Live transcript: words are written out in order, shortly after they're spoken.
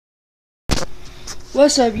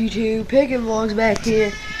What's up, YouTube? Piggin Vlogs back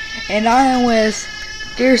here, and I am with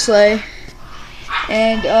Deersley.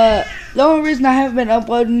 And the only reason I haven't been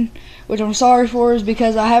uploading, which I'm sorry for, is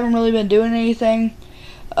because I haven't really been doing anything.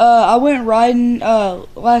 I went riding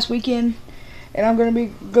last weekend, and I'm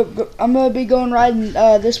gonna be going riding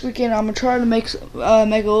this weekend. I'm gonna try to make a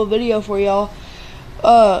little video for y'all.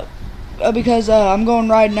 Because I'm going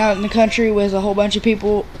riding out in the country with a whole bunch of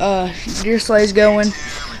people. Deerslay's going.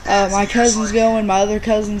 My cousin's going, my other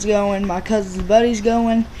cousin's going, my cousin's buddy's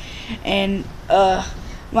going, and my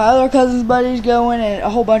other cousin's buddy's going, and a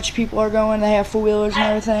whole bunch of people are going. They have four-wheelers and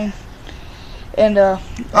everything. And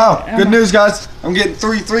good news, guys! I'm getting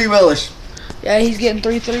three three-wheelers. Yeah, he's getting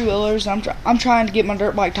three three-wheelers. I'm trying to get my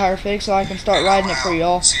dirt bike tire fixed so I can start riding it for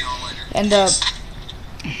y'all. And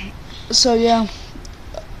so yeah.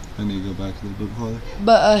 I need to go back a little bit farther.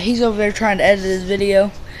 But he's over there trying to edit his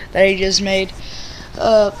video that he just made.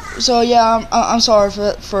 So yeah, I'm sorry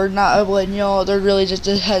for not uploading y'all. There really just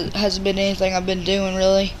hasn't been anything I've been doing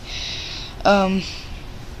really. I've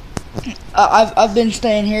been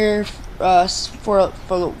staying here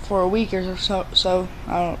for a week or so. So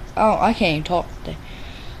I can't even talk today.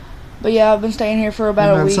 But yeah, I've been staying here for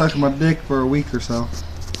about a week. You've been sucking my dick for a week or so.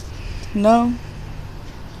 No.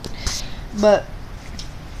 But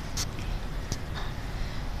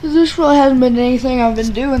this really hasn't been anything I've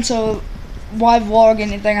been doing, so why vlog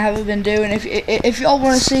anything I haven't been doing? If y'all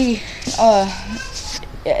want to see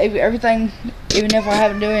everything, even if I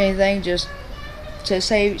haven't done anything, just to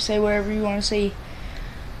say whatever you want to see.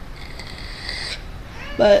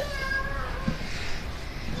 But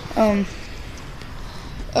oh,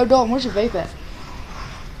 Dalton, where's your vape at?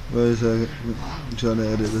 Wait a second, I'm trying to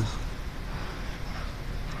edit this.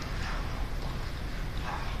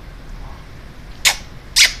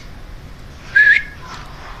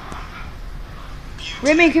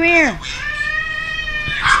 Remy, come here.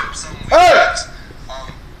 Hey!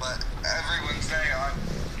 But every Wednesday I'm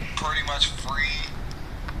pretty much free.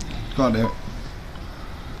 God damn it.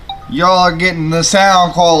 Y'all are getting the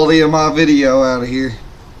sound quality of my video out of here.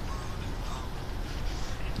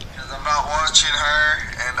 Because I'm not watching her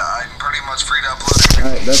and I'm pretty much free to upload.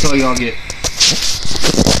 Alright, that's all y'all get.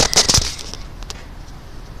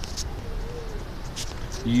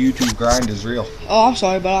 YouTube grind is real. Oh, I'm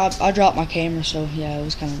sorry, but I dropped my camera, so yeah, it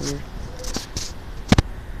was kind of weird.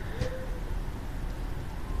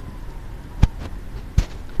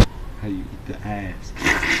 How you eat the ass.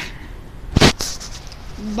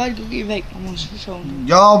 Buddy, go get your vape. I'm gonna show him.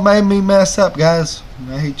 Y'all made me mess up, guys.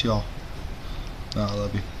 I hate y'all. No, I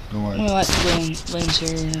love you. Don't worry. I'm gonna let Williams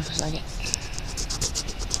here in a second.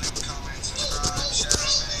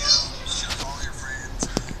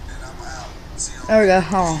 There we go.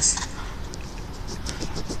 Hold on.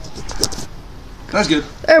 That's good.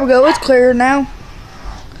 There we go. It's clear now.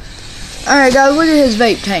 Alright, guys, look at his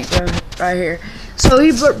vape tank right here. So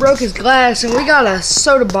he broke his glass, and we got a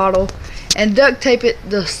soda bottle and duct tape it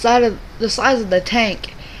the size of the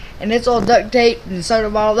tank, and it's all duct taped and soda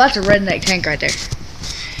bottle. That's a redneck tank right there.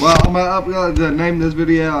 Well, I'm gonna to name this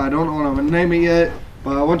video. I don't know what I'm gonna name it yet,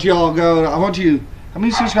 but I want you all to go. How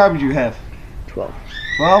many subscribers do you have? 12.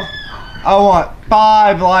 12? I want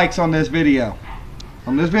 5 likes on this video.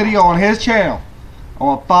 On this video on his channel. I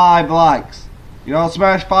want 5 likes. You don't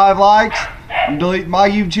smash 5 likes, I'm deleting my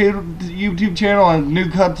YouTube channel and New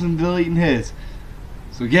Cutson deleting his.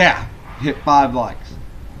 So yeah, hit 5 likes.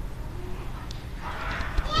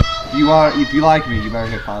 If you like me, you better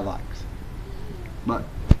hit 5 likes. But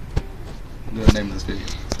I'm gonna name this video.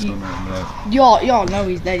 Y'all know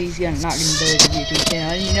he's not gonna delete his YouTube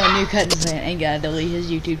channel. And you know New Cutson ain't gotta delete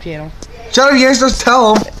his YouTube channel. Shut up, you ain't supposed to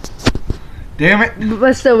tell him. Damn it.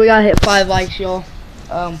 But still, we gotta hit 5 likes, y'all.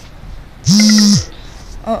 My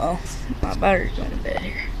battery's going to bed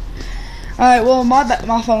here. Alright, well, my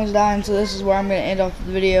phone's dying, so this is where I'm gonna end off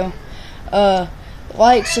the video.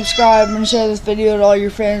 Like, subscribe, and share this video to all your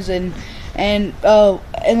friends, and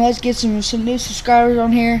let's get some new subscribers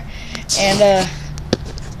on here, and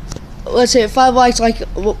let's hit 5 likes like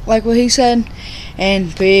what he said,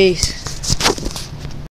 and peace.